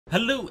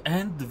Hello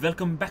and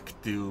welcome back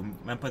to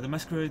Vampire the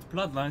Masquerade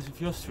Bloodlines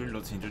with your stream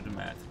Lord Cinder the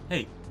Mad.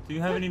 Hey, do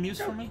you have any news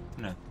for me?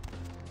 No.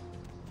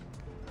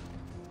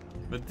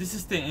 But this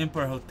is the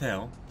Empire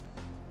Hotel.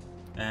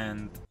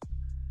 And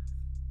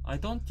I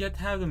don't yet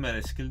have the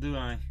melee skill, do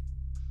I?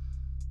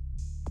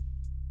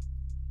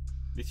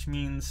 Which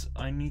means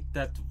I need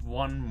that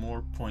one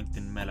more point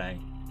in melee.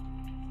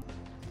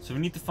 So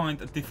we need to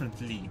find a different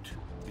lead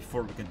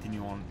before we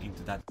continue on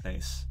into that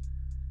place.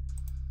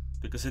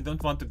 Because I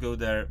don't want to go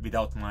there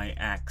without my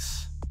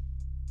axe.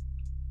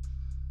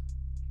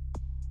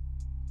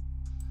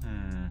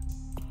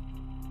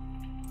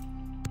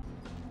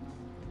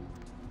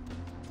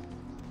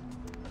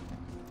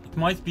 It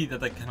might be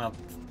that I cannot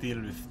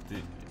deal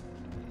with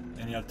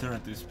any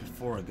alternatives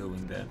before I go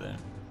in there though.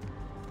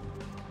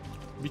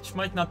 Which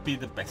might not be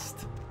the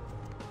best.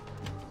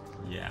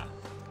 Yeah.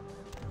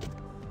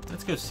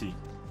 Let's go see.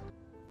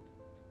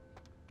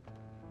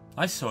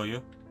 I saw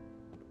you.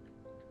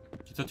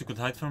 You thought you could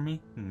hide from me?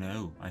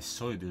 No, I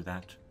saw you do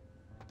that.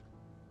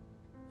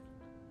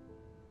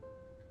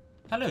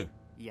 Hello.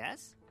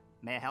 Yes?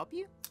 May I help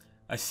you?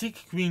 I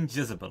seek Queen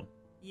Jezebel.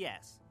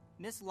 Yes.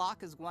 Miss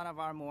Locke is one of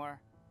our more,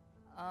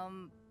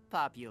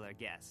 popular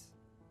guests.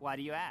 Why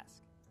do you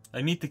ask?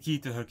 I need the key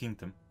to her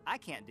kingdom. I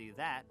can't do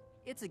that.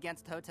 It's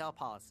against hotel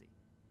policy.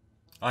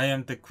 I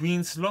am the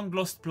Queen's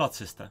long-lost blood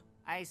sister.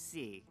 I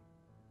see.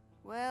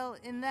 Well,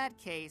 in that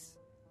case,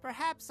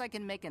 perhaps I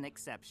can make an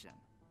exception.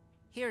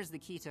 Here's the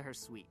key to her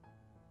suite.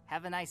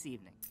 Have a nice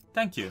evening.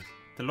 Thank you.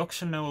 The lock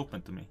shall now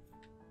open to me.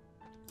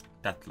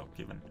 That lock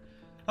even.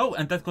 Oh,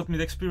 and that got me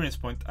the experience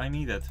point I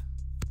needed.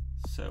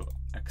 So,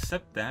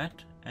 accept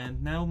that.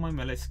 And now my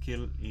melee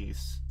skill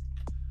is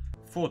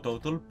 4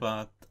 total,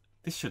 but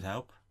this should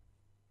help.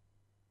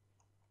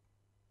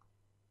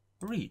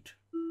 Read.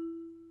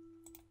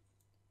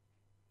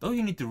 Oh,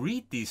 you need to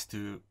read these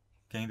to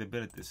gain the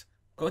abilities.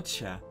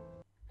 Gotcha.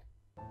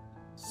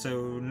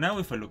 So now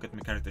if I look at my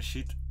character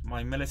sheet,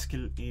 my melee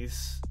skill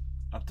is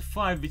up to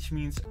 5, which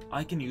means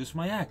I can use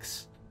my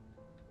axe.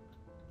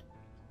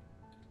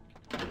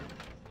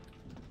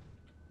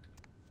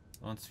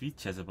 On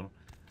sweet Jezebel.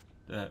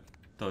 Though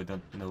I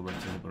don't know where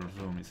Jezebel's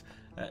room is.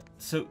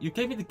 So you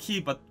gave me the key,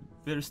 but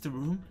where is the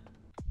room?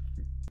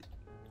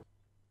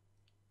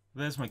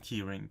 Where's my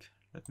key ring?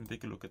 Let me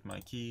take a look at my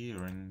key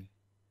ring.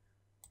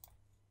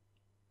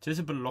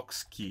 Jezebel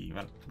Locke's key.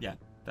 Well, yeah,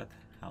 that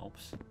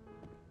helps.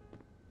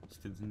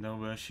 Still don't know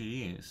where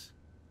she is.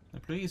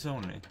 Employees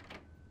only.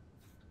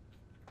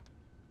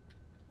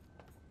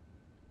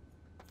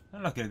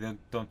 Luckily they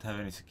don't have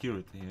any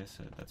security here,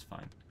 so that's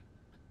fine.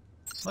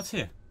 What's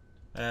here?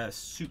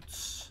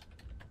 Suits.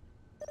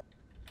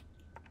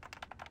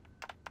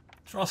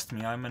 Trust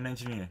me, I'm an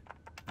engineer.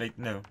 Wait,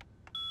 no.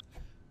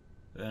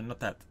 Not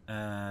that.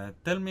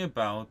 Tell me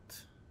about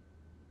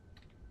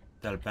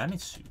the Albany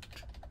suit.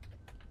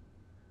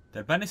 The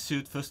Albany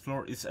suit, first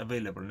floor, is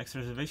available. Next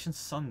reservation,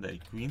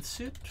 Sunday. Queen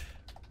suit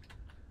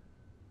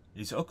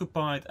is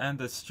occupied and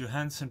that's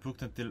Johansson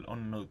booked until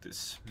on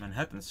notice.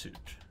 Manhattan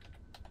suit.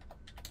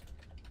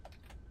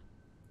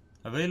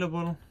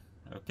 Available.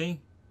 Okay.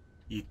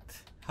 It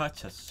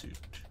Hacha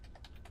suit.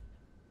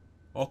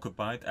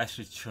 Occupied.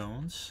 Ashley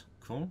Jones.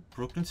 Cool.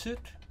 Brooklyn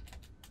suit.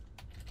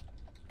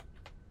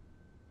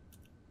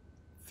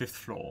 5th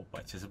floor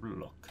by Jezebel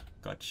Locke.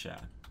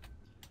 Gotcha.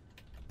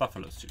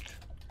 Buffalo suit.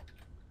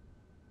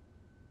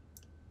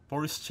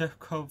 Boris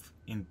Chekhov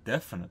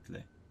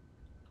indefinitely.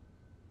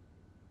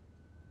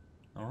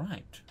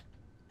 Alright.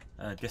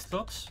 Guest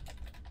logs?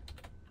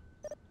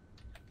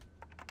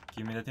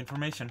 Give me that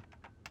information.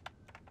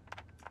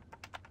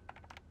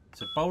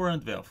 So power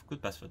and wealth.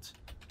 Good passwords.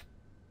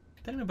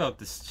 Tell me about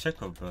this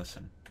Chekhov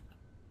person.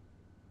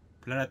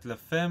 Planet La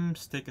Femme,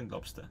 steak and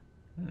lobster.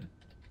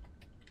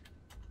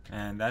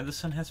 And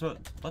Anderson has what?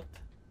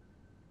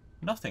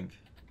 Nothing.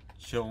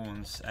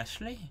 Jones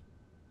Ashley?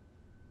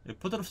 A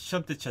bottle of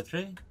Champ de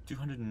Chartres,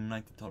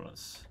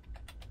 $290.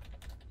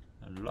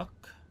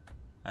 Luck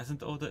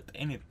hasn't ordered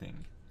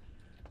anything.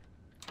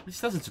 Which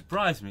doesn't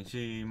surprise me,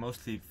 she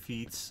mostly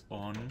feeds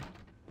on...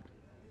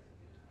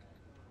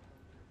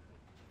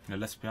 No,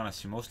 let's be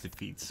honest, she mostly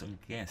feeds on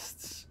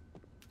guests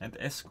and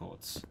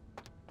escorts.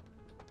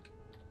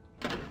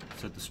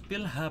 So to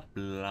spill her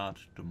blood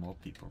to more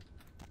people.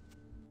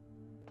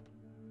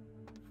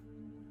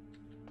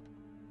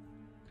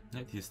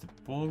 And here's the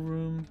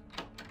ballroom.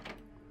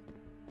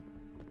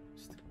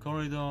 Here's the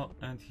corridor,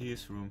 and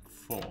here's room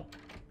 4.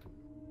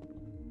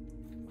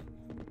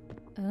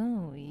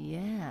 Oh,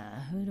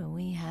 yeah. Who do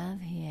we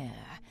have here?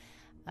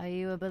 Are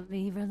you a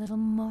believer, little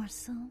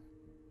morsel?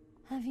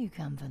 Have you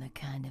come for the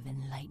kind of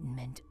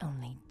enlightenment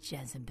only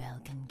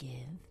Jezebel can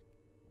give?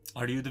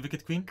 Are you the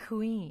Wicked Queen?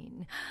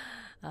 Queen?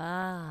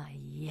 Ah,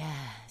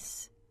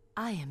 yes.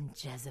 I am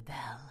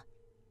Jezebel.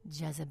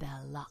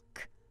 Jezebel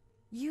Locke.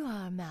 You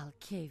are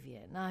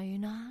Malkavian, are you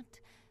not?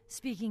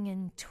 Speaking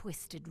in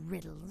twisted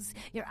riddles,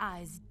 your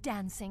eyes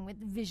dancing with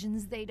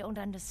visions they don't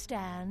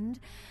understand.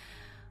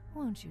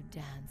 Won't you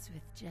dance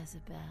with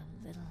Jezebel,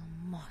 little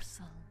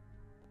morsel?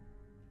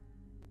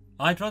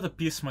 I'd rather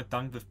pierce my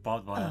tongue with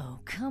barbed wire. Oh,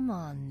 come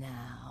on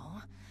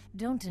now.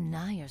 Don't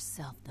deny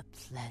yourself the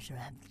pleasure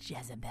of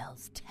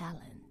Jezebel's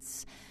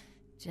talents.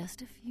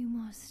 Just a few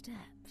more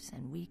steps,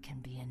 and we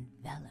can be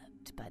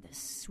enveloped by the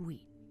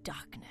sweet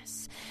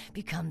darkness,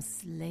 become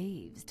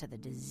slaves to the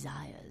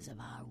desires of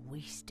our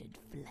wasted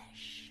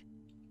flesh.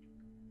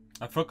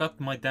 I forgot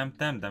my damn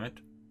it.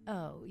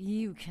 Oh,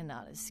 you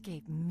cannot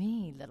escape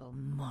me, little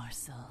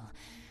morsel.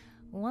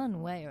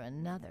 One way or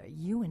another,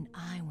 you and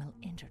I will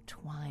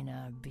intertwine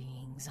our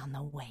beings on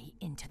the way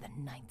into the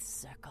ninth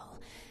circle,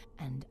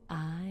 and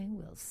I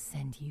will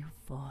send you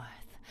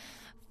forth,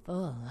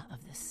 full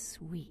of the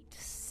sweet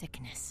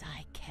sickness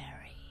I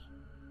carry.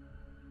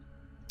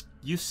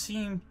 You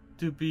seem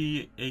to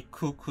be a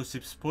cook who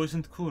sips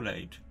poisoned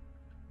Kool-Aid.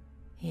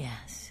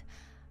 Yes,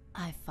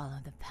 I follow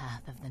the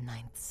path of the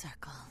ninth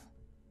circle.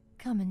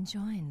 Come and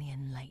join the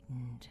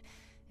enlightened,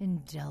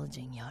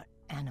 indulging your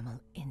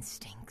animal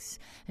instincts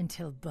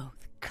until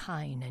both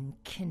kind and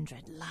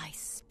kindred lie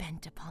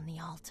spent upon the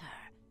altar.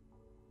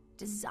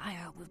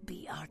 Desire will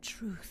be our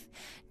truth,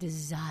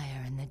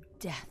 desire and the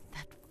death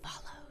that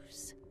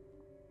follows.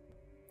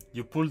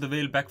 You pulled the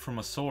veil back from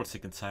a sword,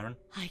 Second Siren.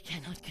 I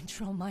cannot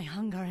control my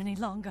hunger any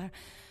longer.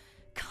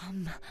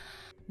 Come,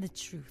 the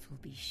truth will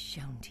be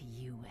shown to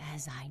you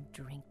as I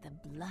drink the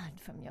blood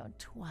from your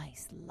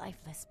twice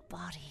lifeless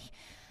body.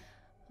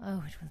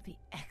 Oh, it will be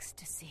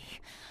ecstasy.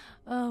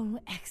 Oh,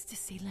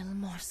 ecstasy, little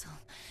morsel.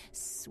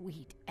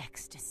 Sweet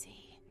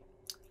ecstasy.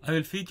 I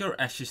will feed your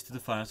ashes to the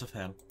fires of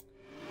hell.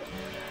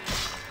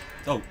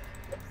 Oh.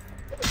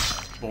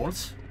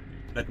 Balls.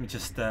 Let me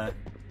just,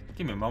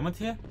 give me a moment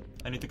here.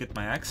 I need to get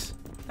my axe.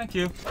 Thank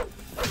you.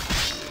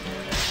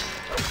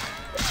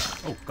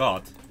 Oh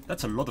god,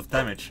 that's a lot of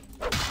damage.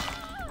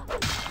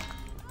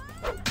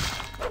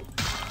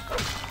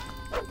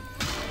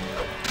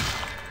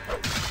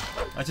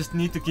 I just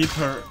need to keep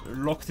her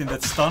locked in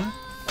that stun.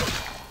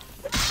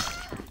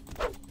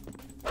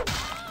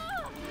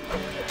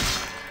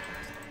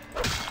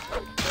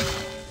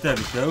 There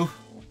we go.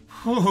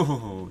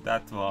 Whew,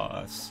 that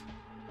was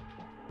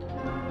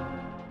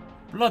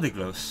bloody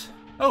close.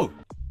 Oh!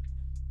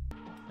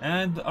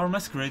 And our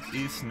masquerade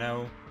is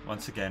now,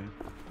 once again,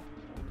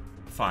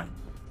 fine.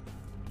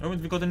 Oh,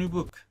 and we got a new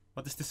book.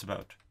 What is this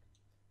about?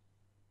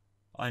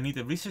 I need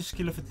a research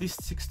skill of at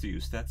least 6 to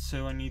use that,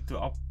 so I need to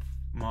up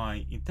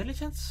my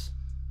intelligence?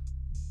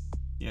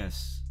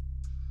 Yes.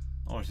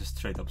 Or just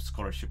straight up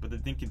scholarship, but I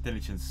think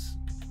intelligence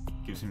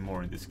gives me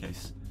more in this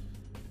case.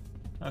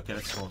 Okay,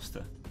 let's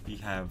poster. We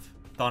have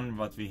done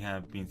what we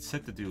have been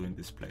set to do in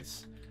this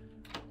place.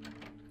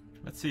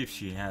 Let's see if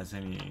she has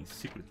any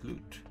secret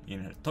loot in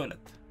her toilet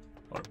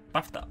or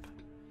bathtub.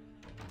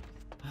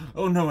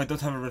 Oh no, I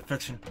don't have a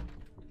reflection.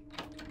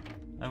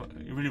 I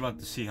really want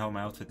to see how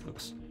my outfit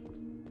looks.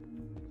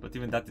 But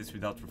even that is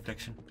without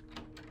reflection.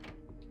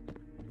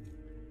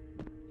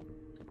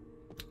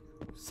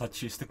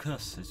 Such is the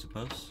curse, I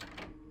suppose.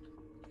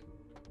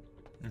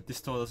 If this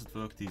door doesn't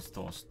work, these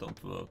doors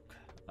don't work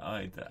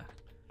either.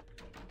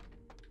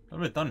 What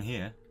have we done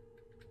here?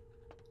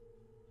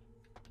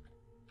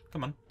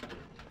 Come on.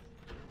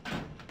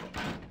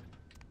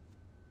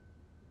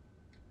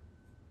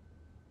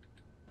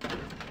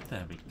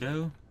 There we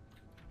go.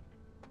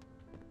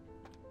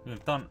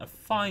 We've done a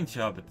fine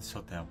job at this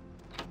hotel.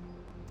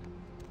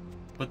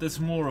 But there's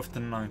more of the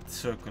ninth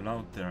circle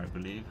out there, I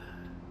believe.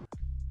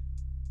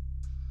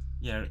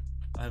 Yeah,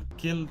 I've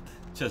killed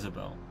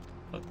Jezebel,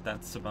 but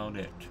that's about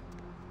it.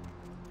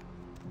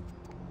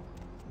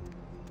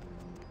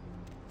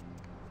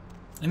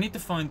 I need to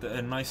find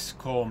a nice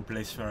calm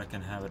place where I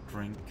can have a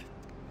drink.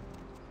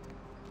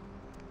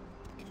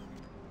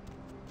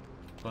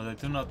 But I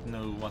do not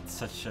know what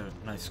such a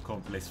nice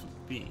calm place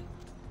would be.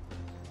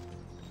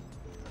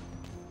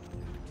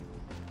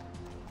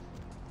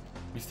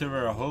 If there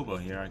were a hobo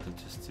here, I could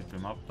just tip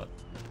him up, but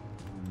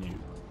no.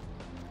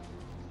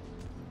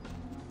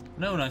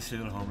 No nice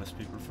little homeless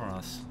people for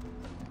us.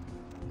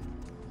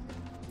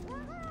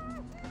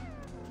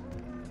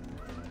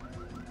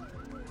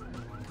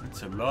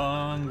 It's a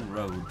long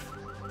road.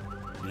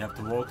 We have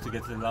to walk to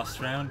get to the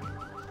last round.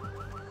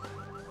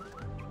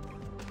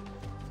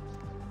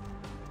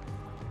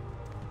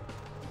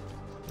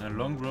 A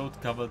long road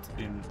covered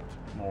in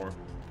more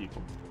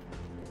people.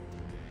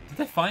 Did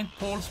they find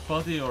Paul's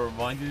body, or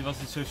why was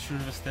he so sure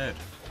he was dead?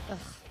 Ugh,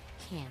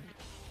 Candy.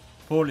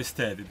 Paul is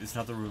dead, it is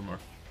not a rumor.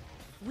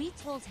 We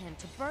told him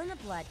to burn the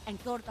blood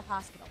and go to the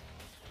hospital.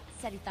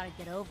 Said he thought he'd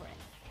get over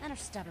it. Men are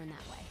stubborn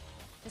that way.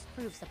 Just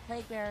proves the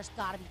plague bearer's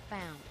gotta be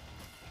found.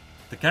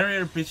 The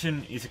carrier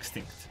pigeon is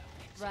extinct.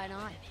 Right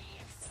on.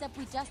 Except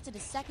we dusted a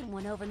second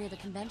one over near the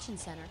convention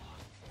center.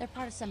 They're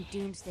part of some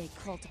doomsday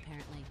cult,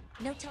 apparently.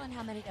 No telling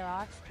how many there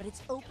are, but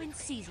it's open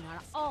season on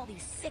all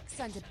these sick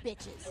sons of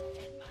bitches.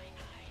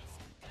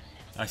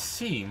 I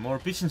see, more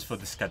pigeons for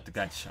this cat to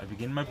catch. I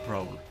begin my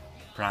prowl.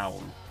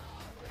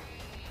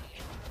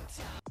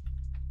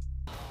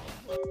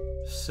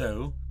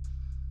 So,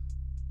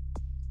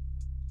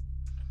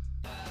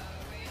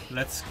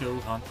 let's go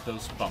hunt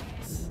those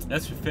bums.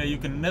 Let's be fair, you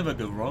can never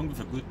go wrong with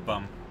a good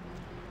bum.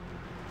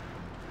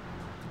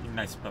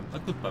 nice bum. A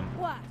good bum.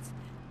 What?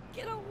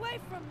 Get away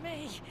from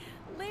me!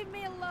 Leave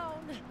me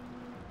alone!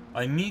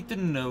 I need to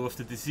know of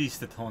the disease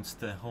that haunts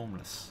the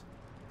homeless.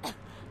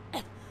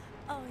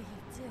 Oh,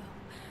 you do?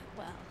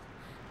 Well,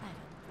 I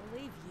don't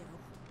believe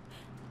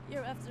you.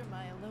 You're after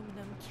my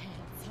aluminum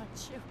cans,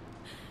 aren't you?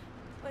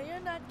 Well, you're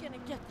not gonna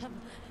get them.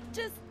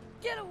 Just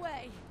get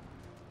away!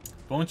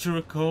 Won't you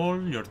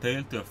recall your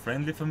tale to a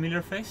friendly,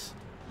 familiar face?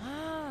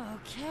 Ah,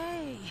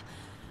 okay.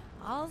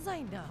 Alls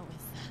I know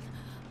is that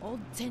old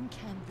Tin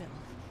Can Bill.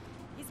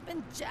 He's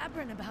been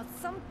jabbering about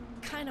some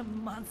kind of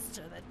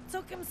monster that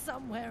took him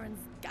somewhere and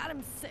got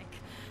him sick.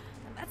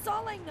 And that's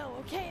all I know,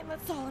 okay? And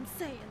that's all I'm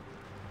saying.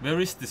 Where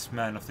is this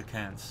man of the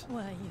cans?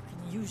 Well, you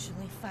can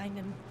usually find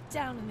him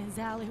down in his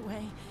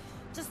alleyway,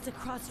 just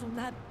across from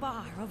that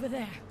bar over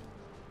there.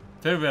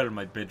 Farewell,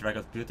 my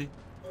bedraggled beauty.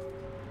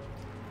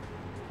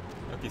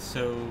 Okay,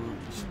 so you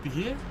should be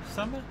here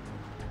somewhere?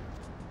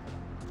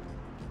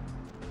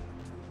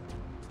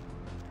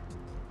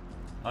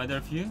 Either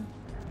of you?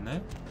 No?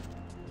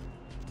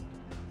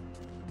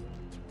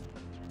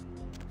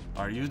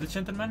 Are you the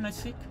gentleman I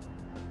seek?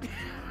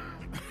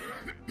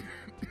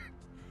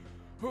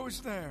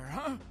 Who's there,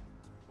 huh?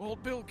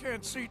 Old Bill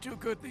can't see too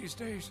good these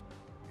days.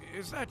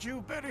 Is that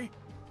you, Betty?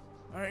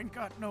 I ain't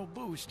got no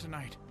booze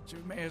tonight, so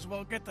you may as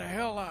well get the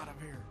hell out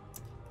of here.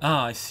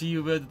 Ah, I see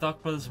you wear the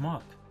Dark Brothers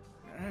mark.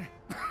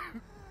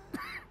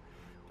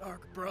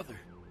 Dark Brother?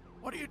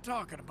 What are you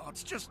talking about?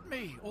 It's just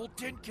me, old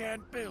Tin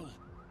Can Bill.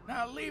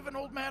 Now leave an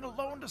old man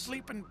alone to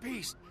sleep in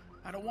peace.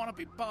 I don't want to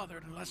be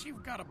bothered unless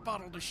you've got a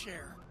bottle to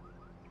share.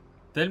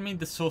 Tell me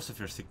the source of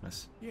your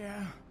sickness.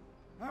 Yeah,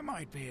 I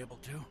might be able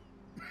to.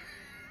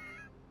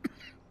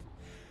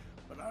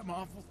 But I'm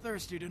awful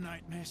thirsty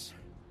tonight, miss.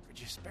 Could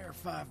you spare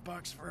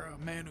 $5 for a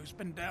man who's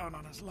been down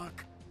on his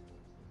luck?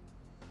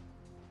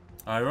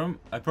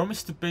 I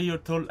promise to pay your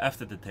toll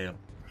after the tale.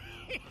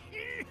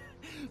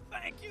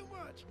 Thank you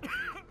much.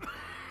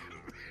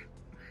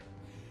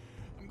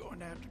 I'm going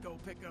to have to go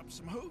pick up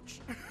some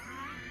hooch.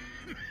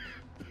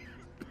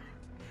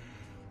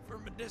 For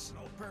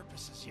medicinal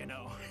purposes, you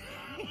know.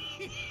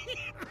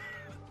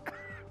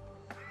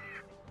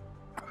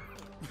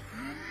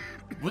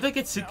 Would I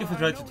get sick if I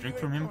tried to drink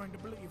from him? I'm going to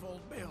believe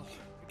old Bill,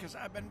 because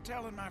I've been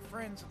telling my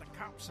friends and the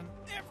cops and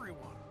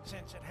everyone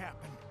since it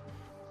happened.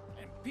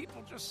 And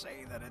people just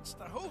say that it's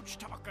the hooch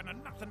talking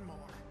and nothing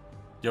more.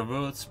 Your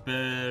words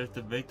bear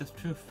the weight of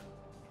truth.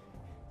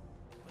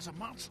 It was a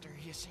monster,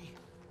 you see.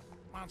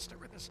 Monster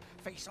with his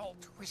face all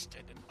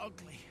twisted and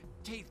ugly,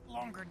 teeth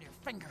longer than your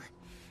finger,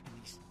 and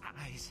these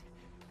eyes,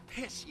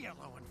 piss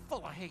yellow and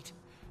full of hate.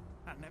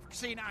 I've never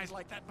seen eyes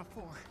like that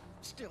before.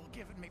 Still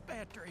giving me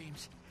bad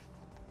dreams.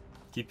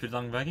 Keep your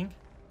tongue wagging?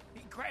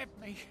 He grabbed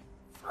me,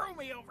 threw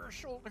me over his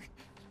shoulder,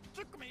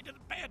 took me to the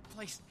bad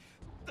place,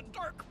 the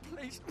dark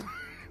place.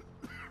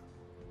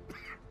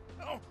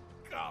 Oh,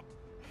 God,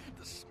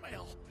 the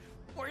smell.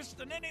 Worse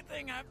than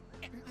anything I've...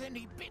 And then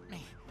he bit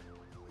me.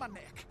 My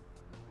neck.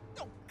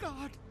 Oh,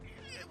 God,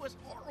 it was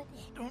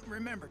horrible. Don't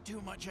remember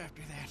too much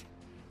after that.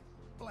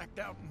 Blacked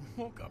out and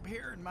woke up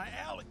here in my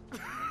alley.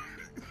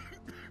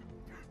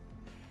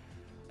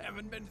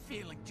 Haven't been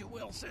feeling too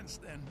well since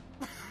then.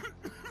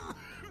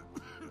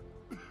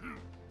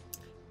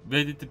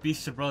 Where did the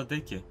beast your brother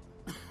take you?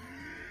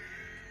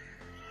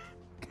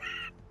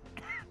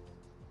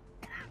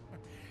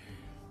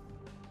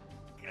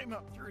 Came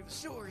up through the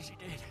sewers, he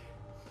did.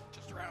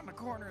 Just around the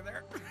corner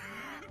there.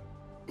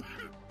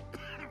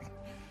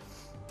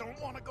 Don't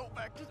want to go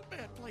back to the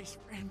bad place,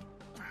 friend.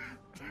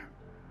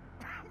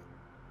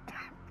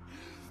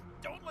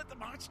 Don't let the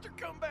monster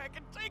come back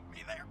and take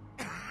me there.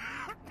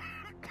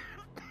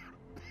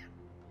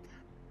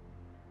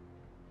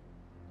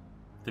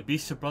 The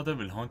beast your brother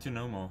will haunt you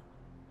no more.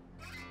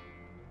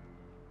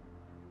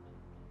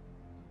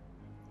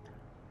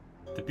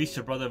 The beast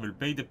your brother will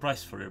pay the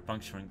price for your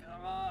puncturing.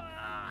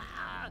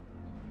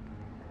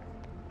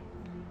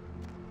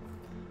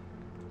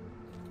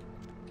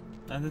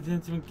 And I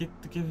didn't even get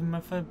to give him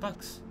my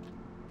 $5.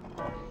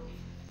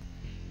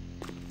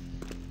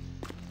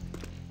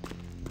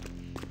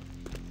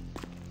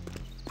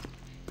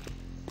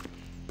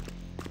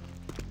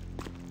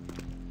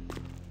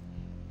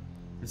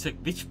 It's like,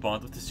 which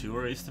part of the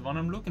sewer is the one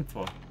I'm looking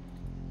for?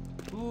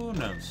 Who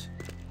knows?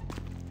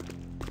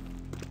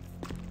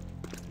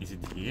 Is it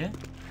here?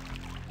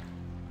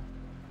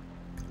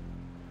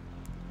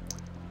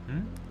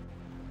 Hmm?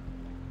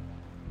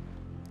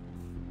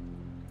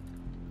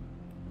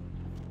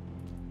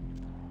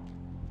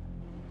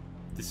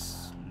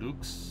 This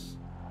looks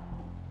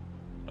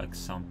like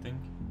something.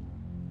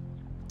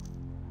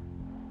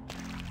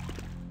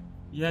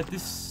 Yeah,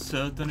 this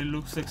certainly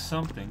looks like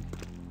something.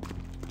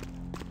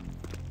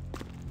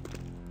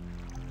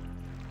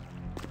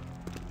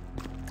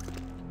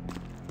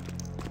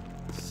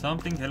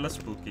 Something hella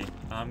spooky.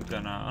 I'm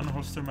gonna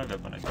unholster my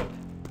weapon, I think.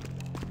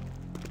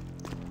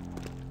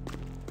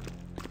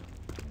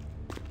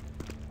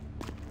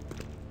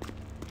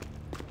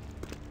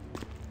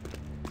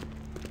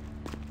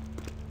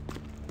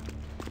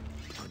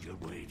 Found your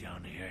way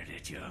down here,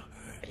 did you?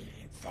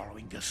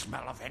 Following the the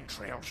smell of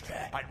entrails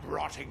and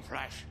rotting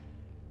flesh.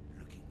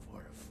 Looking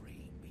for a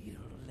free meal,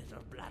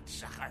 little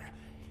bloodsucker?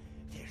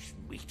 There's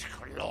meat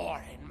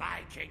galore in my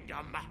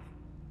kingdom.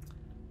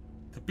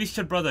 The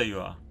bestial brother you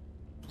are.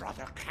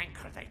 Brother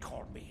Canker, they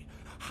call me.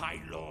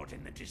 High Lord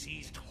in the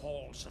diseased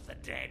halls of the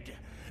dead.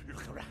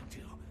 Look around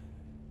you.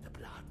 The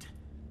blood,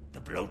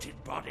 the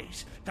bloated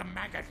bodies, the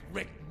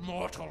maggot-ridden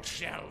mortal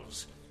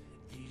shells.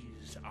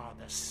 These are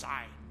the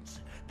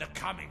signs, the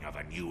coming of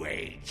a new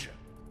age.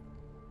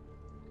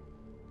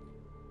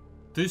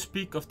 Do you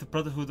speak of the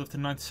Brotherhood of the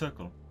Ninth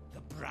Circle?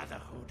 The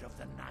Brotherhood of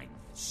the Ninth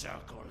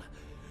Circle.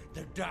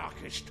 The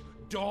darkest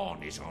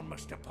dawn is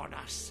almost upon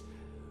us.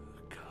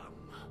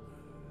 Come,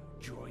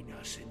 join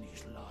us in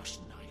these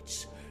last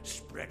nights,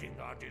 spreading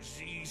our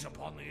disease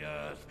upon the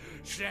earth,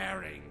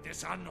 sharing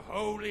this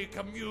unholy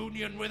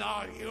communion with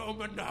our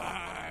human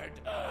herd.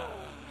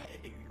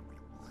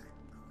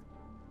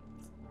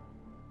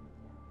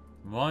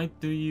 Why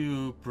do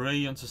you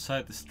prey on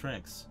society's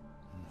strengths?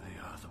 They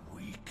are the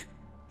weak,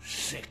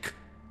 sick,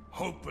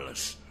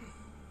 hopeless.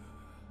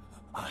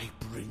 I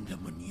bring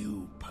them a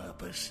new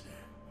purpose.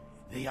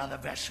 They are the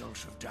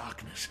vessels of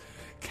darkness,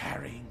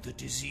 carrying the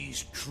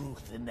diseased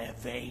truth in their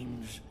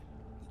veins.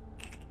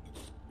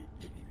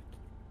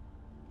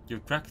 You're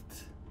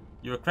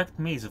a cracked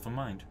maze of a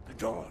mind. The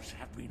doors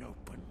have been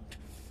opened,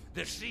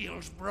 the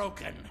seals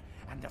broken,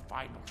 and the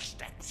final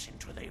steps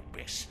into the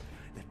abyss,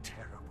 the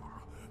terrible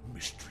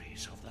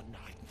mysteries of the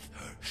Ninth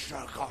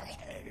Circle.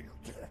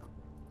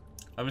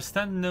 I will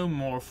stand no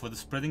more for the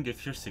spreading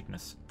of your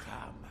sickness.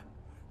 Come,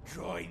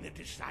 join the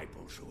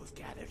disciples who have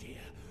gathered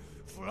here,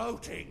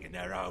 floating in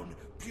their own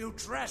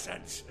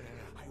putrescence.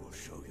 I will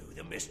show you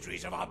the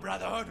mysteries of our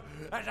brotherhood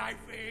as I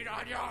feed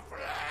on your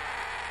flesh.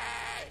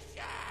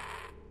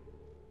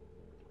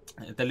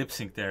 The lip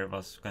sync there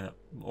was kind of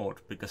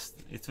odd because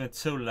it went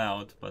so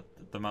loud, but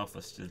the mouth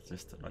was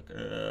just like,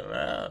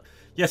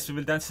 yes, we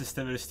will dance the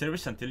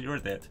stairs until you're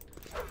dead.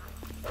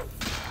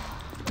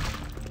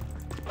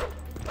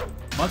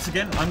 Once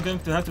again, I'm going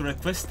to have to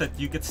request that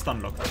you get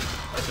stun locked.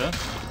 Sir,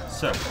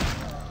 sir,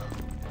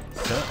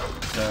 sir,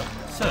 sir,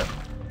 sir.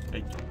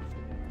 Thank you.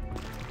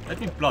 Let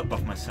me blood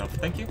buff myself,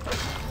 thank you.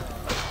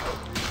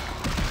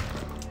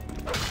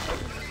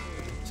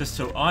 Just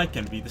so I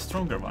can be the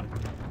stronger one.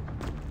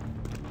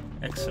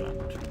 Excellent.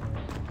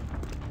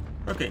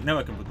 Okay, now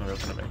I can put my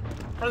weapon away.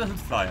 Brotherhood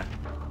flyer.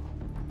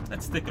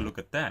 Let's take a look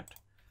at that.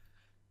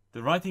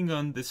 The writing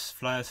on this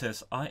flyer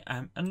says, I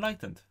am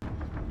enlightened.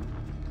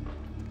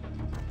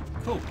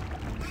 Cool.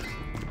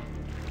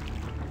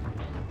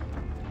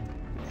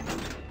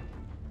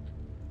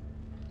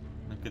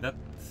 Look at that.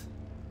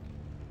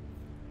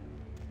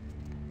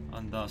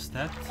 Undoes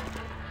that.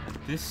 And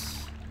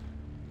this.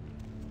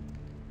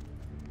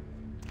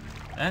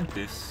 And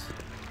this.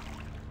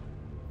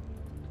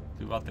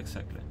 Do what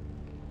exactly?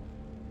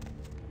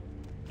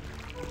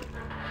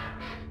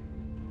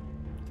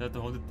 Is that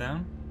to hold it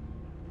down?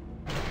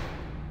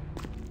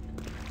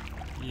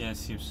 Yeah, it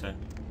seems so.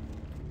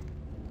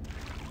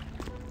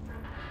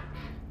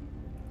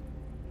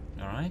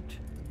 Alright.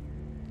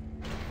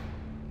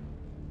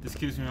 This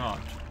gives me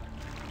art.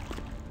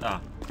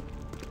 Ah.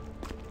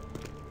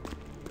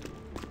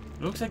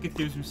 Looks like it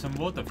gives me some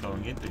water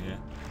flowing into here.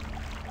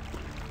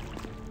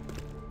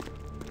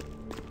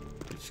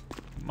 Which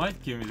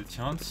might give me the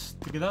chance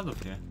to get out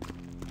of here.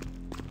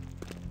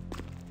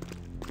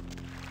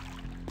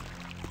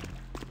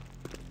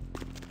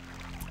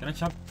 Can I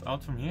jump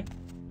out from here?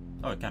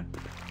 Oh, I can.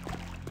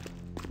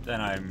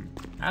 Then I'm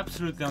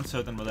absolutely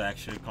uncertain what I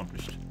actually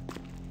accomplished.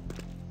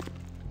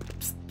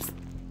 Psst, psst.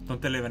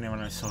 Don't tell anyone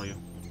I saw you.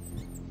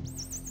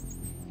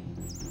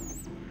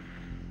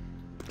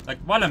 Like,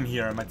 while I'm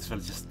here, I might as well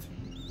just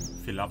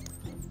fill up.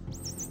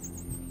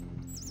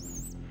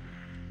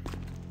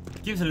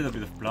 It gives a little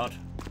bit of blood,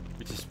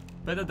 which is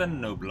better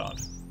than no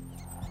blood.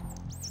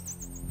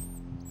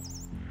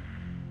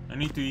 I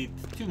need to eat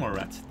 2 more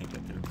rats, I think,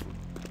 until I'm full.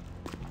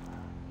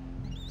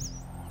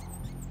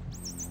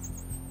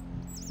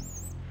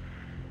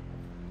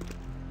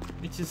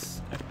 Which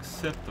is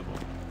acceptable.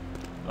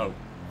 Oh,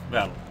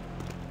 well.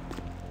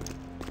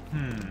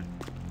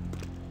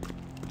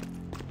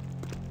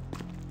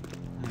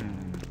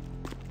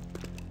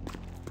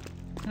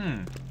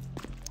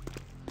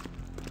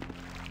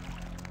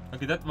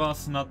 Okay, that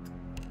was not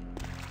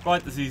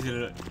quite as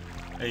easily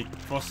a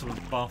crossable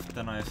path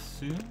than I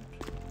assumed.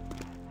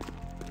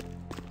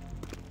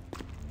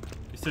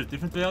 Is there a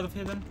different way out of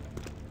here then?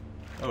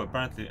 Oh,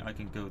 apparently I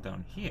can go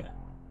down here.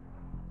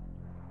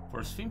 For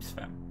a swim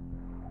spam.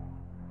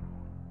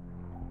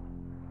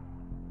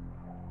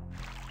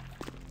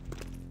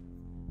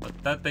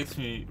 But that takes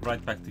me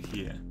right back to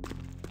here.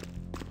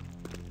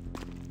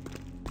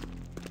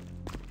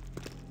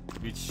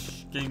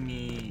 Which gave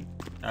me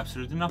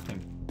absolutely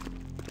nothing.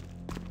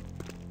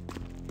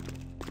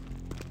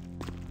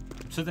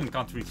 Certainly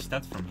can't reach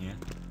that from here.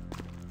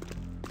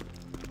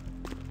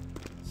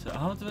 So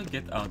how do I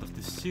get out of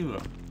the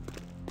sewer?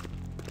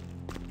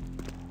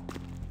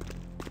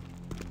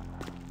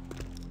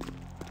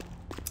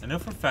 I know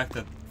for a fact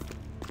that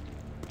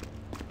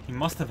He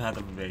must have had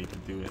a way to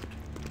do it.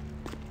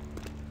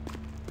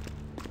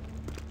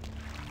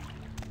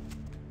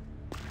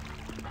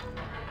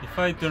 If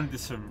I turn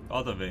this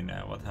other way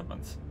now, what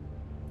happens?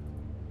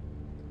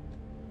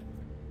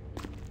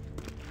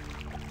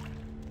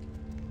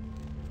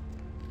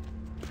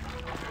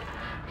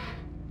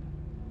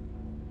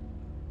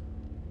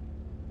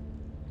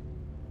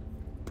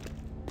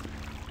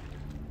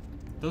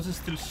 Those are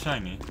still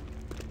shiny.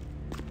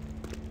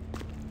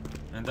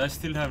 And I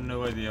still have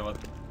no idea what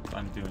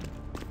I'm doing.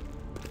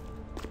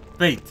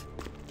 Wait!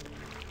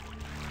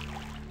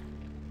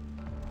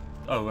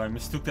 Oh, I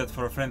mistook that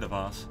for a friend of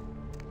ours.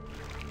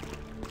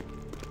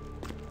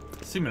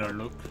 Similar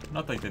look,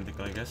 not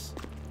identical, I guess.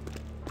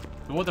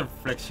 The water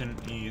reflection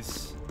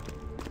is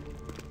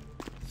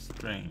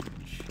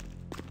strange.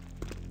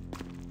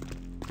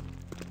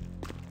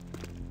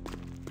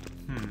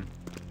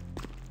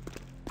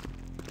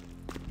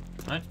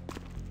 Right.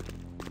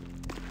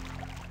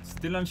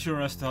 Still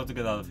unsure as to how to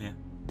get out of here.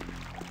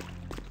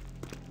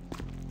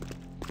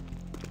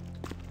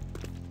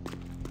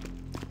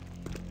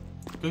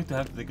 Going to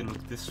have to take a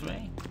look this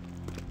way.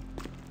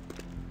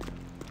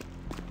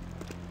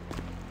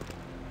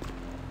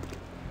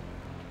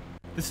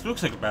 This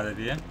looks like a bad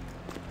idea.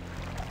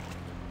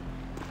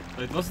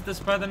 But it wasn't as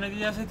bad an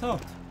idea as I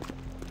thought.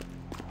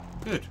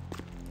 Good.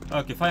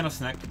 Okay, final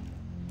snack.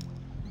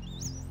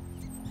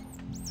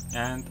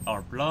 And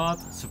our blood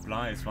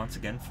supply is once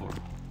again full.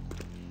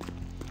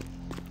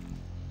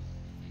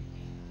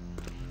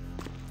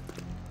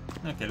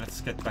 Okay,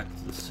 let's get back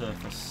to the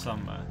surface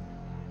somewhere.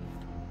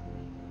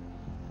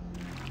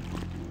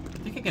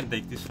 I think I can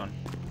take this one.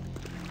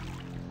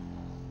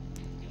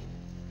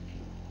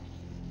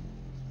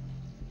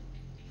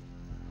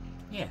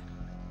 Yeah.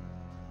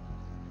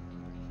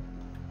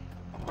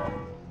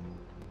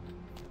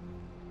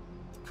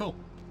 Cool.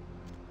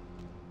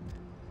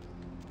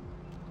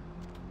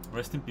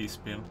 Rest in peace,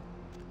 Bill.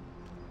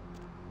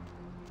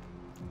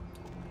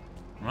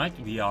 Right,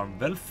 we are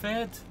well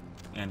fed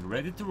and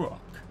ready to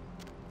rock.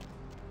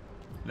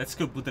 Let's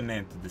go put an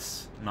end to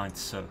this ninth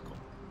circle.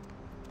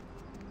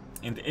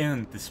 And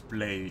end this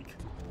plague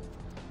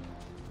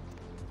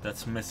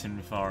that's messing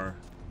with our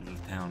little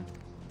town.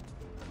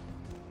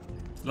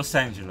 Los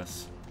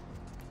Angeles.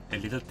 A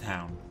little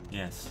town.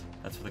 Yes,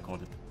 that's what they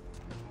called it.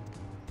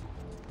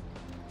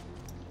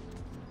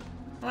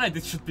 Right,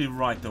 it should be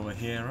right over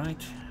here,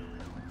 right?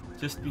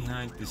 Just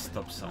behind this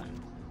stop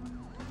sign.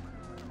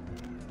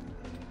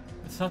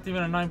 It's not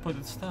even a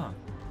 9-pointed star.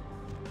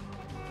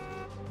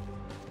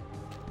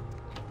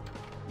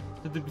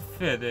 But to be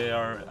fair, they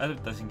are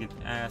advertising it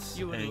as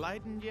You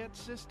enlightened yet,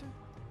 sister?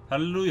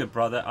 Hallelujah,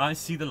 brother, I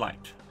see the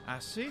light. I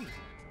see.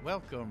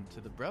 Welcome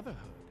to the Brotherhood.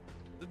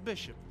 The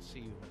bishop will see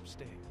you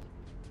upstairs.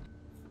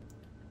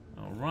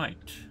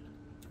 Alright.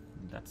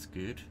 That's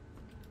good.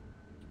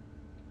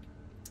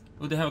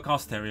 Oh, they have a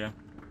cast area.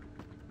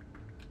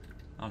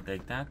 I'll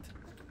take that.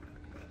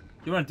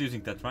 You weren't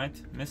using that,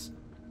 right, miss?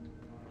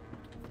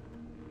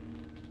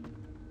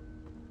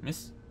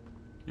 Miss?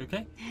 You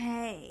okay?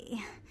 Hey,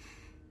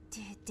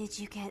 did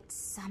you get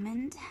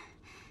summoned?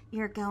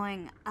 You're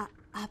going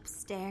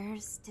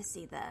upstairs to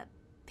see the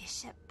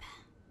bishop?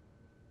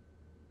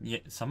 Yeah,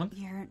 summoned?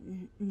 You're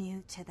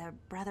new to the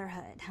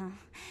Brotherhood, huh?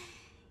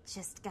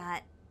 Just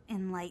got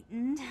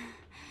enlightened?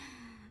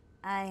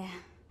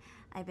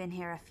 I've been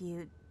here a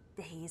few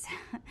days.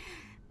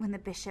 When the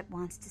bishop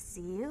wants to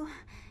see you,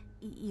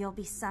 you'll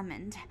be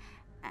summoned,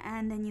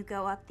 and then you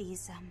go up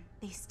these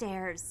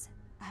stairs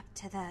up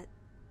to the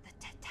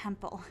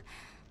temple.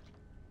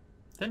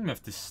 Tell me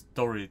of this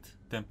storied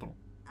temple.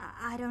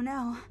 I don't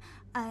know.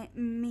 I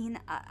mean,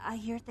 I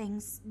hear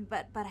things,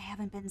 but I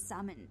haven't been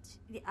summoned.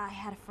 I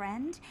had a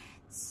friend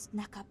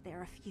snuck up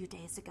there a few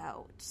days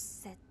ago.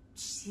 Said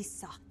she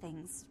saw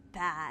things,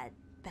 bad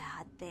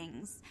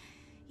things.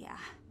 Yeah.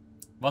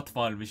 What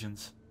vile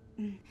visions?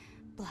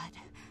 Blood.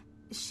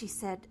 She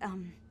said,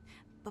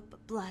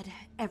 blood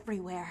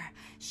everywhere.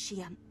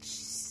 She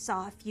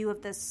saw a few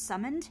of the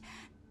summoned,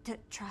 to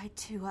try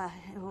to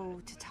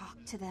talk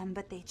to them,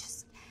 but they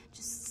just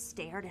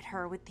stared at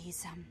her with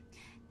these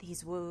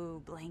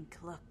blank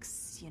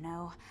looks, you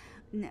know.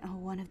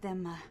 One of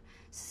them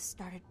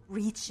started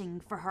reaching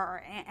for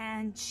her,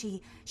 and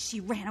she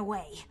ran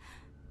away.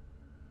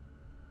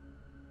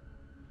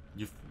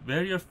 You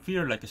wear your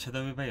fear like a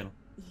shadowy veil.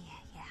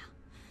 Yeah.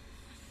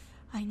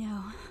 I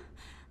know.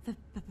 The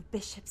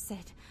bishop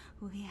said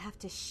we have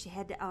to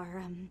shed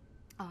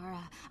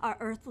our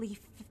earthly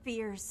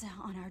fears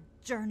on our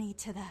journey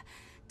to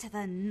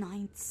the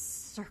ninth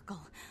circle.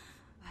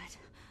 But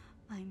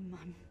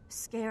I'm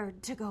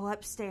scared to go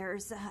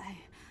upstairs.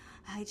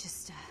 I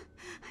just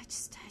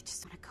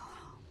want to go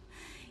home.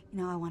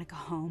 You know, I want to go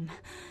home.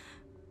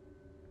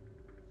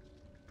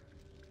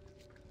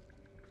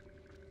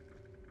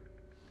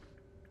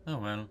 Oh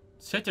well.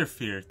 Shed your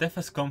fear. Death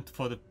has come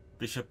for the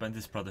bishop and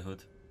his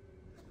brotherhood.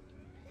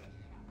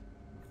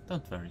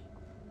 Don't worry.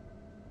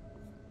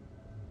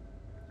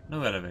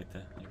 No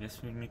elevator. I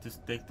guess we need to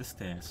take the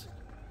stairs.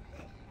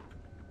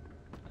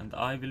 And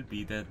I will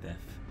be their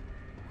death.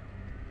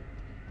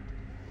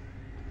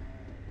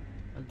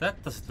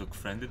 That doesn't look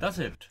friendly, does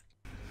it?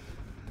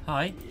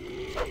 Hi.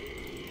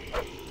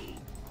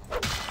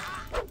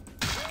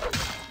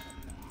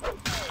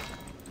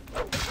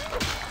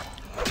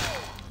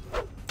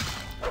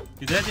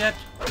 You dead yet?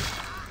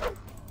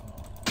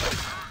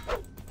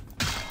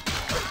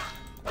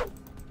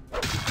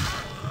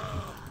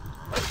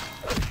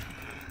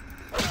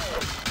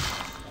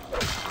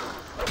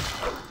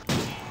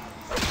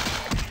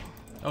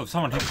 Oh,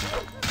 someone hit me.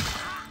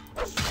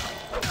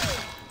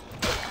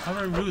 How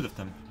very rude of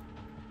them.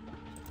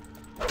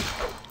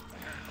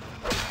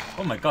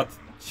 Oh my god,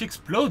 she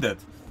exploded!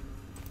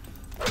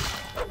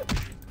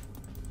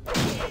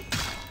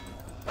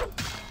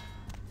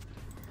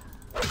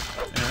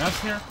 Anyone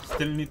else here?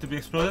 Still need to be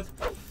exploded?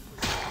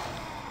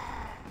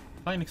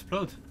 Fine,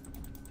 explode.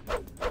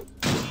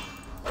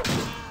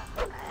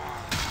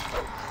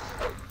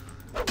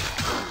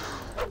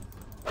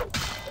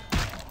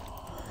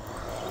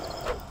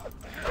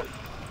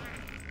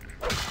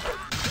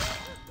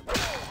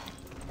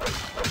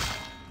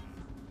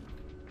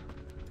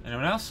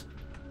 Anyone else?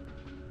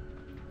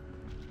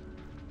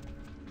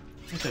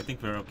 I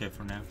think we're okay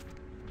for now.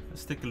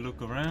 Let's take a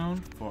look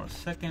around for a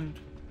second.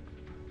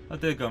 Oh,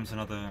 there comes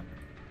another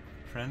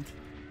friend.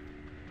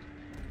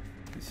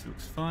 This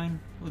looks fine.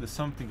 Oh, there's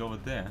something over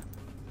there.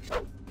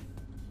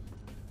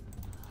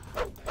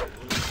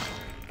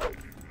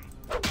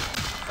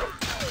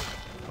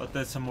 But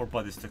there's some more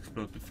bodies to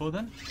explode before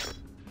then.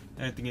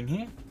 Anything in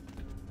here?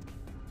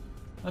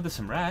 Oh, there's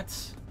some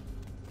rats.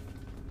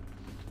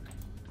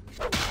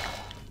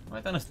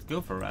 Why don't I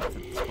go for rats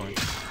at this point?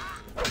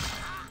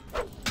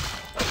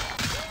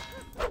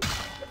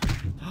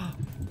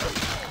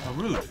 How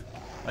rude.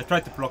 I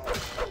tried to block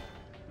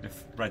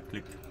with right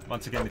click.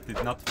 Once again it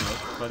did not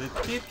work, but it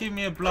did give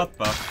me a blood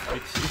buff,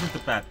 which isn't a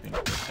bad thing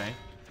to say.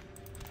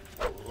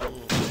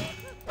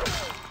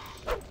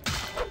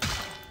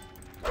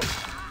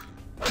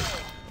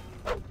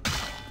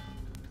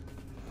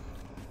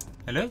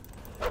 Hello?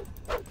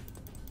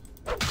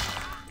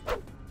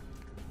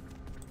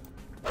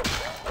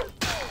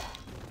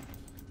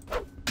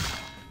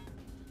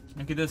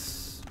 Okay,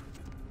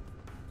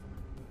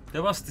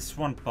 there was this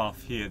one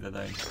path here that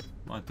I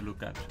wanted to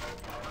look at.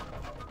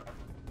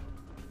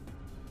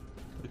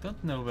 I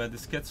don't know where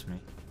this gets me.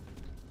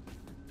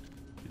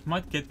 It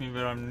might get me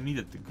where I'm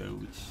needed to go,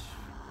 which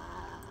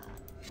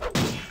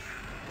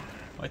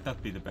might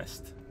not be the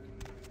best.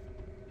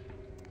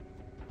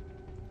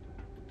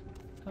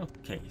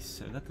 Okay,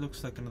 so that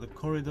looks like another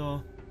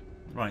corridor.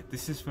 Right,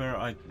 this is where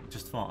I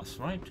just was,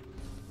 right?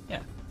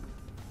 Yeah.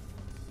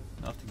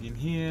 Nothing in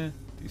here.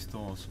 These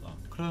doors are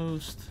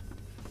closed.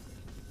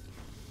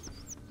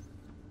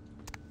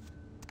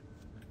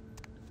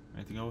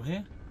 Anything over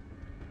here?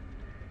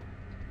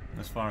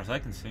 As far as I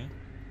can see.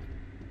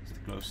 It's the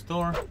closed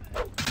door.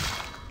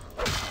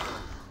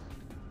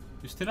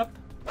 You still up?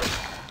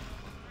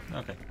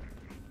 Okay.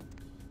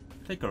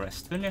 Take a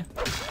rest, will you?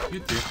 You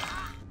too.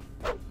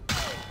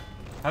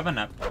 Have a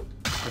nap.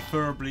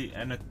 Preferably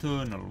an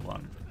eternal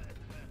one.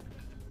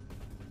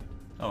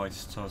 Oh, I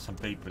just saw some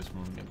papers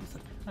moving. It was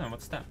like, oh,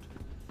 what's that?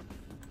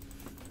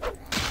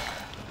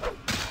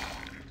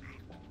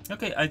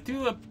 Okay, I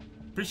do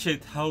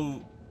appreciate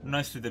how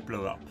nicely they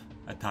blow up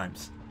at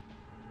times.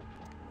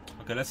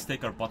 Okay, let's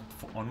take our bot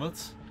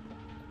onwards.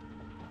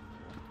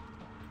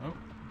 Oh,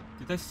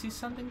 did I see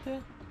something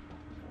there?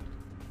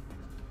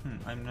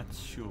 I'm not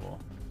sure.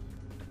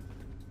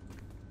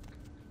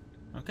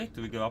 Okay,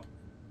 do we go up?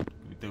 Do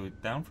we do it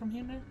down from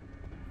here now?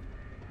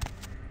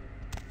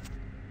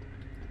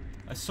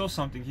 I saw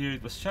something here,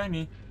 it was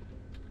shiny.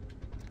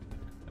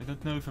 I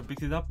don't know if I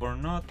picked it up or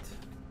not,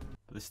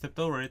 but I stepped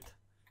over it.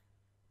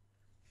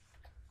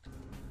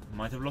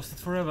 Might have lost it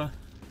forever.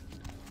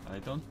 I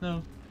don't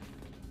know.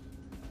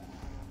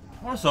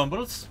 More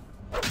zombies.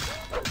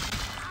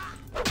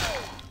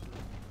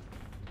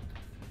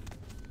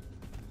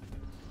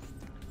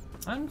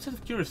 I'm sort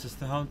of curious as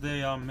to how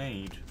they are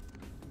made.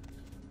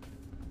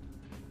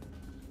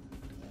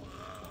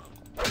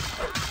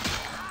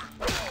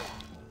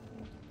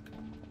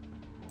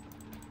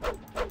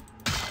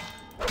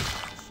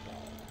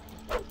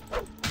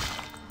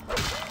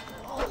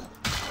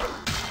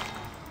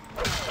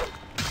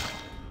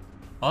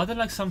 Are they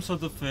like some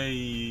sort of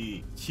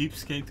a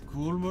cheapskate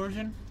cool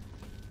version?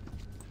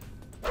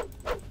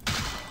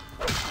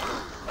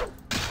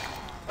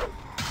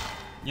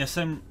 Yes,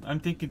 I'm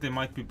thinking they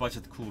might be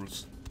budget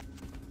cools.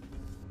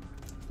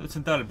 So it's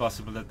entirely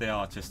possible that they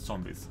are just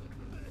zombies.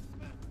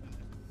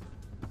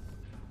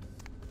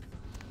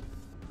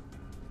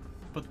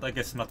 But I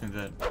guess not in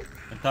the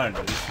entirely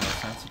traditional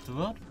sense of the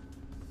word.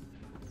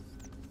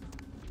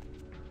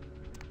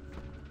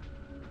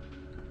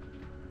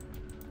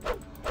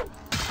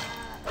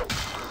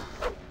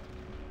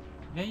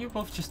 Yeah, you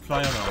both just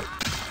fly around.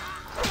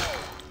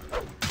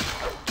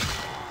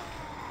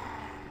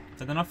 Is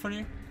that enough for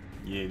you?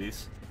 Yeah, it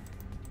is.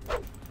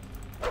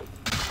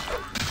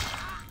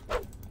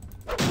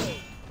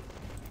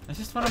 I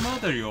just wanna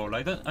murder you all.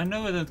 I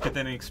know I don't get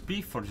any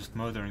XP for just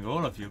murdering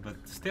all of you, but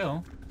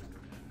still.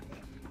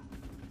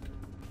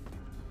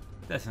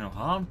 There's no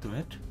harm to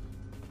it.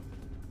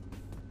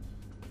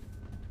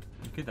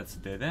 Okay, that's a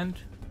dead end.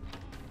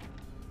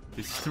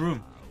 This is the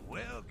room.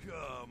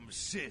 Welcome,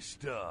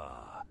 sister.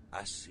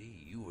 I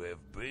see you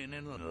have been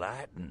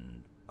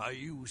enlightened. Are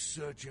you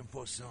searching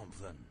for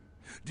something?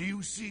 Do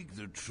you seek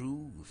the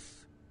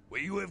truth?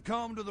 Well, you have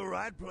come to the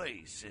right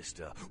place,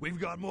 sister. We've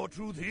got more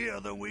truth here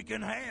than we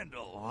can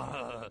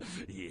handle.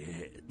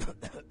 Yeah.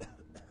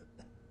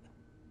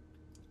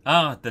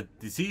 Ah, the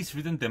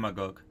disease-ridden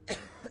demagogue.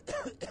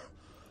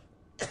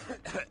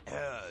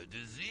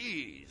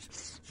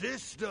 Disease.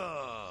 Sister,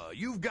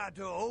 you've got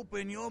to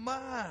open your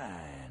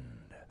mind.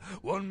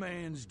 One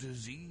man's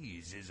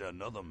disease is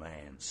another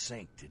man's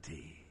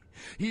sanctity.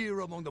 Here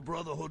among the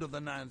Brotherhood of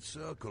the Ninth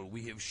Circle,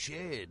 we have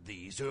shared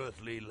these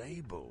earthly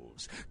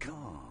labels.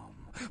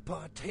 Come,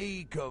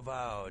 partake of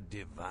our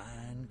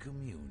divine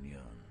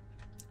communion.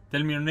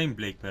 Tell me your name,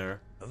 Blake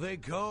Bearer. They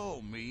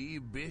call me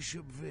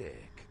Bishop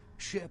Vic,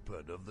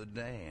 Shepherd of the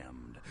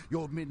Damned,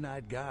 your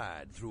midnight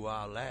guide through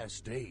our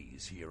last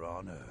days here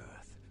on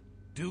Earth.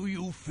 Do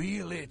you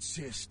feel it,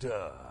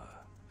 sister?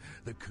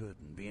 The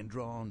curtain being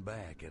drawn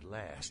back at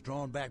last,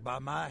 drawn back by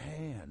my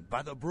hand,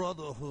 by the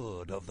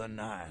Brotherhood of the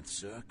Ninth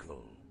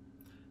Circle.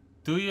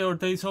 Do your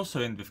days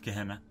also end with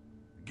Gehenna?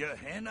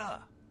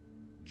 Gehenna?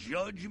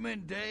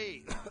 Judgment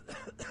Day?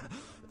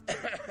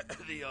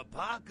 The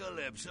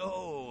apocalypse?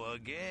 Oh,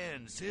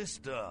 again,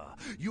 sister.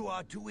 You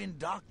are too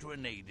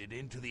indoctrinated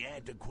into the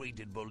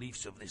antiquated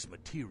beliefs of this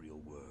material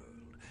world.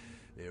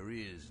 There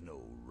is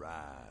no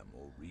rhyme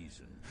or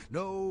reason,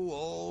 no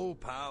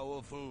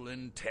all-powerful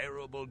and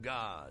terrible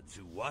gods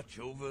who watch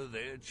over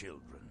their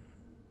children.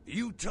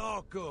 You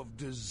talk of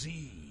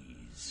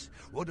disease.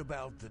 What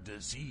about the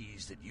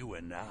disease that you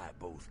and I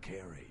both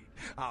carry?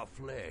 Our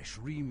flesh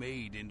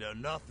remade into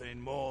nothing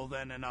more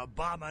than an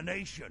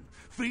abomination,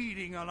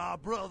 feeding on our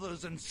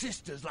brothers and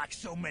sisters like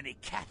so many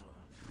cattle.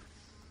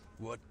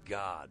 What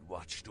god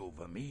watched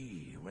over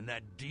me when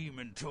that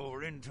demon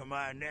tore into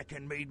my neck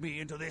and made me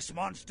into this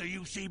monster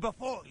you see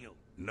before you?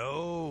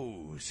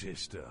 No,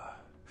 sister.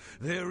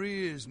 There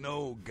is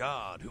no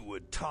god who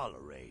would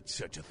tolerate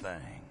such a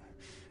thing.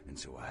 And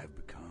so I have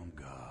become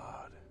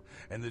God.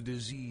 And the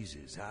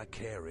diseases I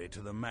carry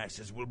to the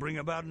masses will bring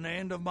about an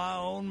end of my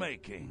own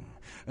making,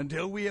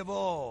 until we have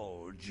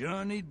all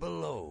journeyed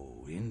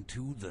below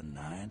into the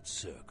Ninth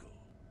Circle.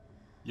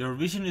 Your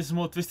vision is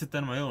more twisted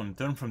than my own.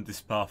 Turn from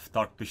this path,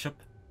 Dark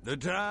Bishop. The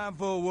time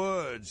for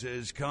words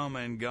has come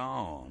and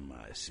gone,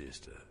 my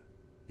sister.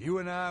 You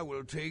and I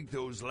will take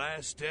those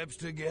last steps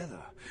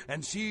together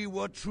and see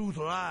what truth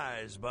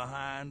lies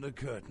behind the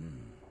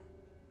curtain.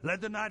 Let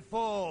the night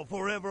fall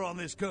forever on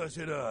this cursed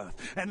earth,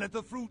 and let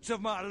the fruits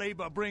of my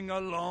labor bring a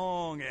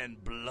long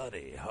and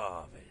bloody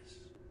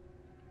harvest.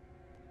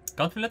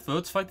 Can't we let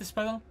votes fight this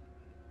battle?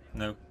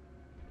 No.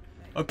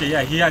 Okay,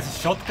 yeah, he has a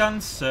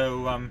shotgun,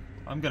 so I'm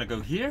gonna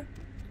go here.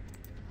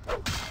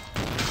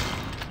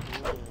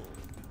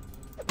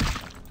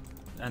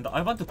 And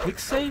I want to quick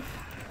save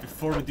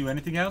before we do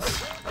anything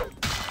else.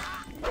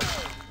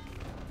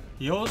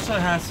 He also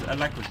has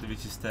Alacrity,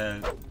 which is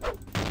the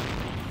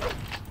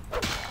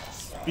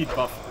speed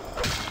buff.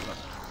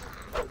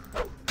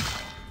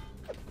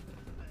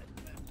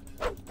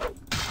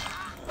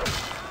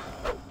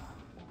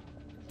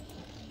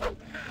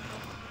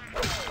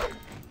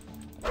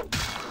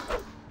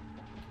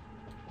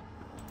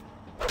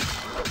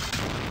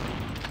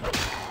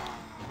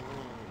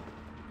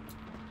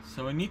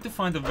 So I need to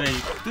find a way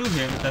to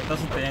him that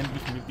doesn't end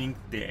with me being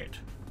dead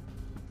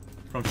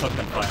from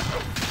shotgun fire.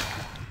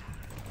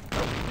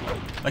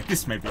 Like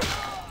this, maybe.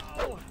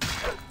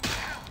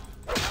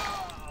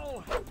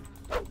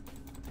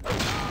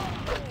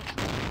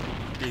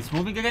 Okay, he's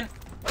moving again.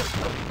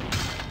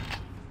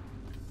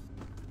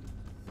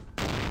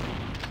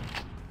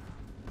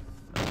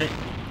 Okay,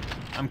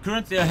 I'm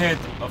currently ahead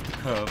of the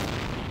curve.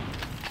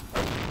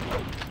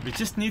 We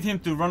just need him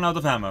to run out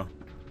of ammo,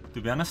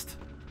 to be honest.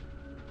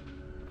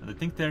 And I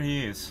think there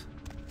he is,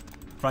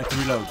 trying to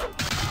reload.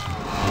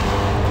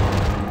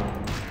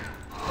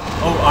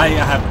 Oh, I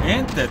have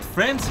entered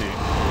Frenzy.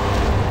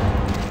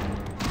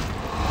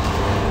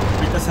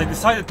 Because I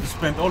decided to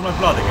spend all my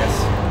blood, I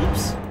guess.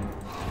 Oops.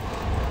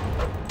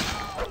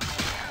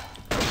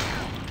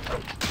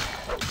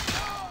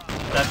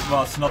 That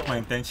was not my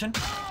intention.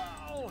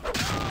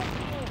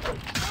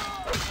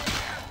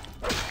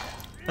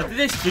 But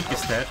today's trick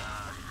is dead.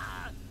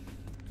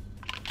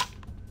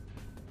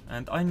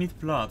 And I need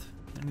blood.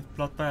 I need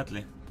blood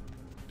badly.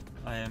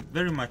 I am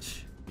very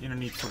much in a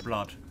need for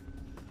blood.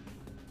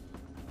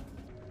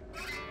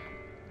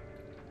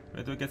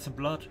 Where do I get some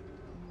blood?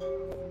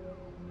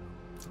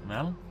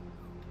 Well,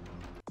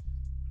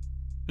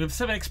 we have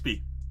 7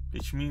 XP,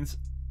 which means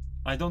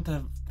I don't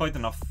have quite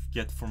enough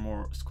yet for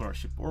more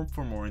scholarship or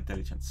for more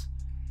intelligence.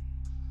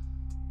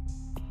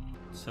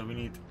 So we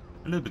need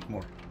a little bit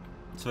more,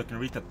 so I can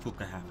read that book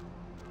I have.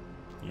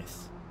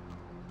 Yes.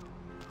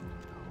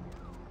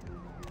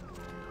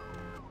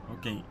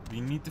 Okay,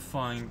 we need to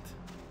find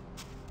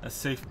a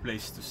safe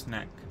place to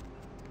snack.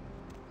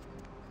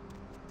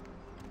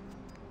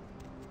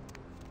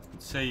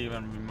 should save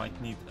and we might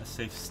need a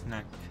safe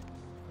snack.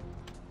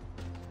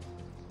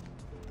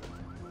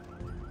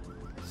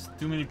 There's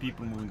too many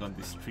people moving on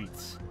the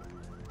streets.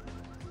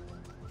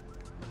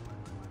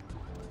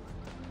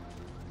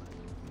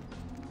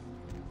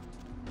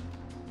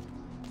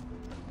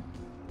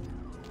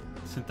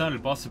 It's entirely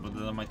possible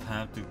that I might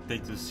have to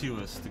take to the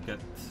sewers to get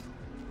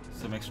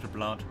some extra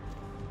blood.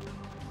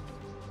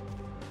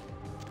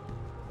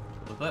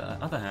 On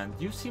the other hand,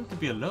 you seem to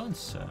be alone,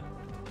 sir.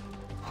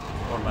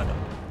 Or madam.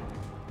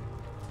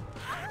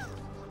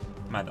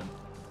 Madam.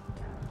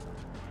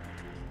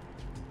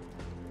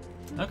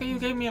 Okay, you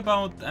gave me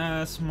about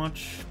as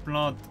much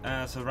blood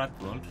as a rat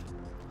would.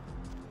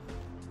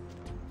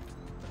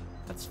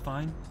 That's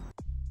fine.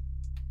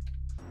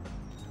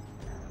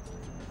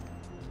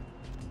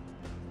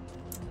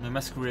 My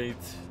masquerade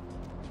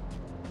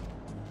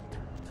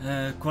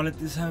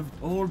qualities have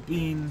all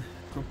been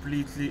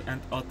completely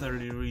and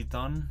utterly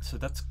redone, so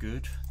that's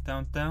good.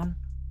 Down.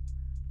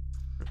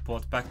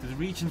 Report back to the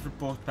regent,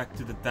 report back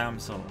to the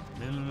damsel.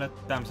 We'll let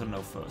damsel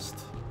know first.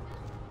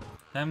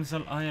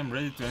 Damsel, I am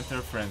ready to enter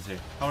a frenzy.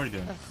 How are you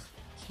doing? Ugh,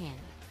 can't.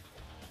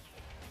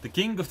 The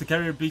king of the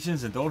carrier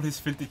pigeons and all his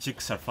filthy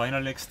chicks are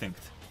finally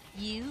extinct.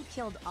 You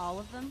killed all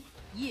of them?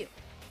 You.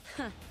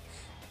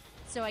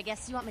 So I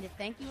guess you want me to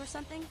thank you or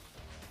something?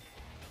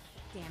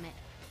 Damn it.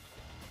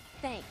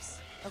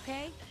 Thanks,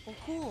 okay? Well,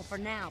 cool for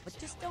now, but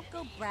just don't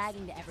go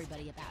bragging to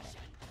everybody about it.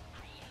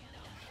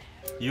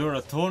 You're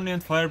a thorny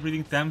and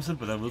fire-breathing damsel,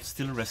 but I will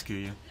still rescue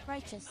you.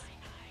 Righteous.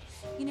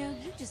 You know,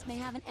 you just may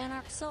have an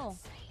anarch soul.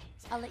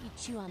 I'll let you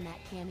chew on that,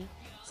 Cammy.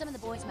 Some of the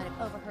boys might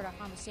have overheard our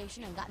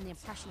conversation and gotten the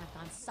impression I've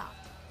gone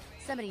soft.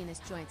 Somebody in this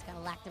joint's gotta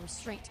lack the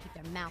restraint to keep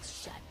their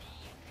mouths shut.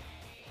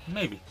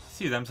 Maybe.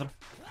 See you, damsel.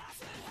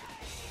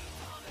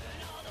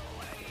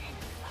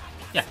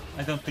 Yeah,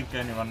 I don't think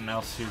anyone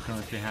else here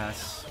currently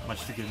has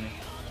much to give me.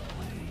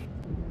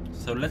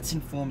 So let's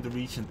inform the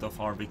regent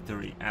of our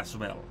victory as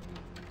well.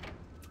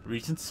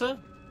 Regent, sir?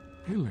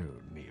 Hello,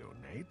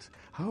 neonate.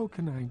 How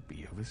can I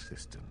be of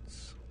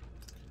assistance?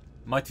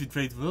 Might we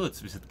trade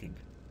words, Wizard King?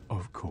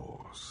 Of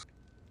course.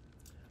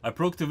 I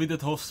broke the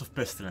withered host of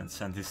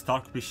pestilence and his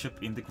dark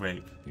bishop in the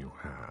grave. You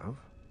have?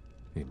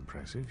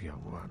 Impressive,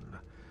 young one.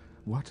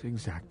 What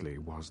exactly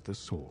was the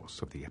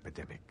source of the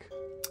epidemic?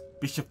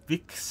 Bishop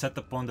Vic sat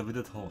upon the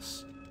withered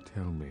horse.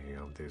 Tell me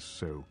of this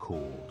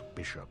so-called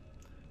bishop.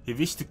 He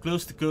wished to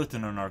close the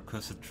curtain on our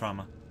cursed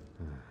trauma.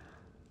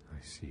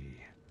 I see.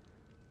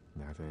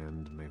 That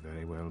end may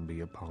very well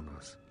be upon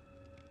us.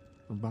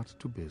 But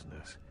to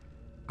business.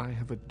 I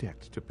have a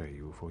debt to pay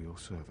you for your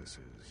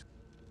services.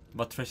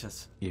 What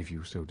treasures? If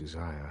you so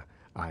desire,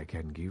 I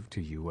can give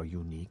to you a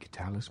unique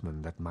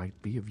talisman that might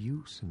be of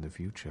use in the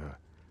future.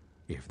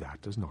 If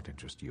that does not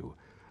interest you,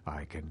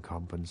 I can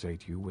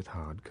compensate you with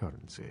hard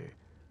currency.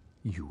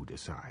 You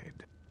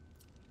decide.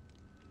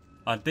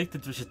 I'll take the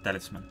treasured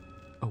talisman.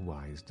 A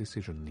wise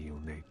decision,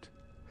 neonate.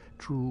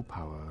 True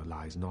power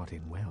lies not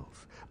in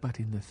wealth, but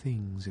in the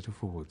things it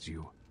affords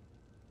you.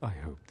 I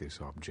hope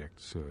this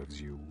object serves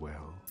you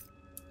well.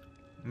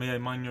 May I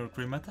mine your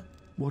grey matter?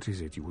 What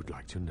is it you would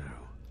like to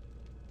know?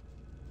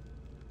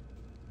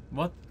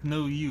 What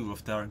know you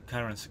of the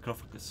Arcaran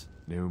sarcophagus?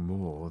 No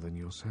more than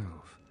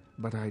yourself.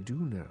 But I do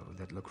know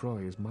that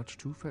LaCroix is much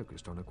too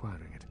focused on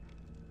acquiring it.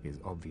 His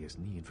obvious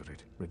need for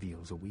it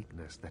reveals a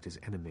weakness that his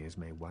enemies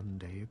may one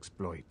day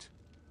exploit.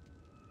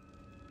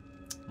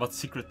 What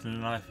secret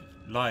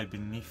lie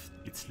beneath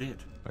its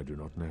lid? I do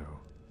not know,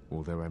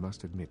 although I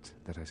must admit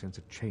that I sense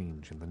a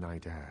change in the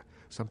night air,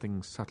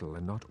 something subtle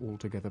and not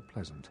altogether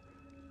pleasant.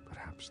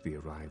 Perhaps the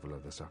arrival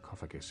of the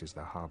sarcophagus is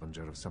the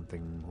harbinger of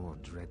something more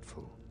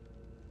dreadful.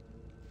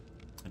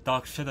 A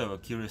dark shadow, a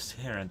curious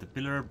hair, and a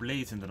pillar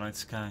blades in the night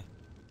sky.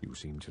 You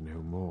seem to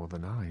know more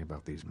than I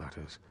about these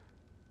matters.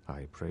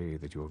 I pray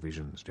that your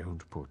visions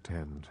don't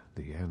portend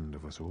the end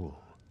of us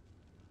all.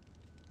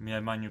 May I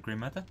mine your grey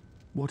matter?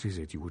 What is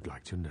it you would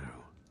like to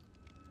know?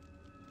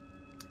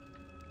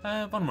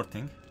 One more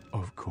thing.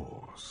 Of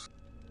course.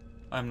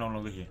 I'm no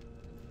longer here.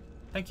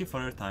 Thank you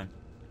for your time.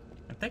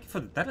 And thank you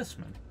for the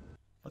talisman.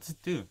 What's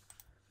it do?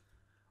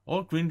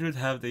 All Grindred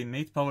have the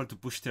innate power to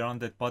push their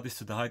undead bodies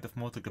to the height of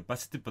mortal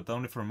capacity, but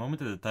only for a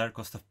moment at a dire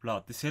cost of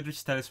blood. This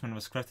Eldritch talisman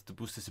was crafted to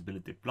boost this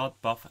ability. Blood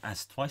buff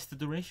has twice the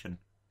duration.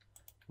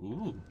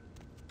 Ooh.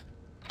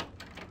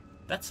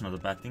 That's not a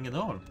bad thing at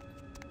all.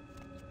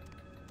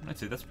 I'd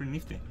say that's pretty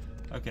nifty.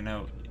 Okay,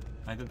 now,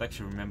 I don't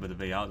actually remember the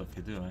way out of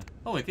here, do I?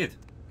 Oh, I did.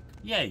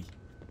 Yay!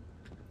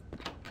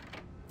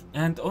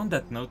 And on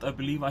that note, I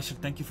believe I shall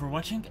thank you for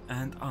watching,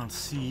 and I'll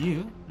see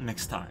you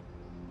next time.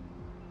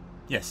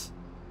 Yes.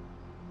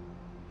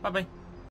 Bye-bye.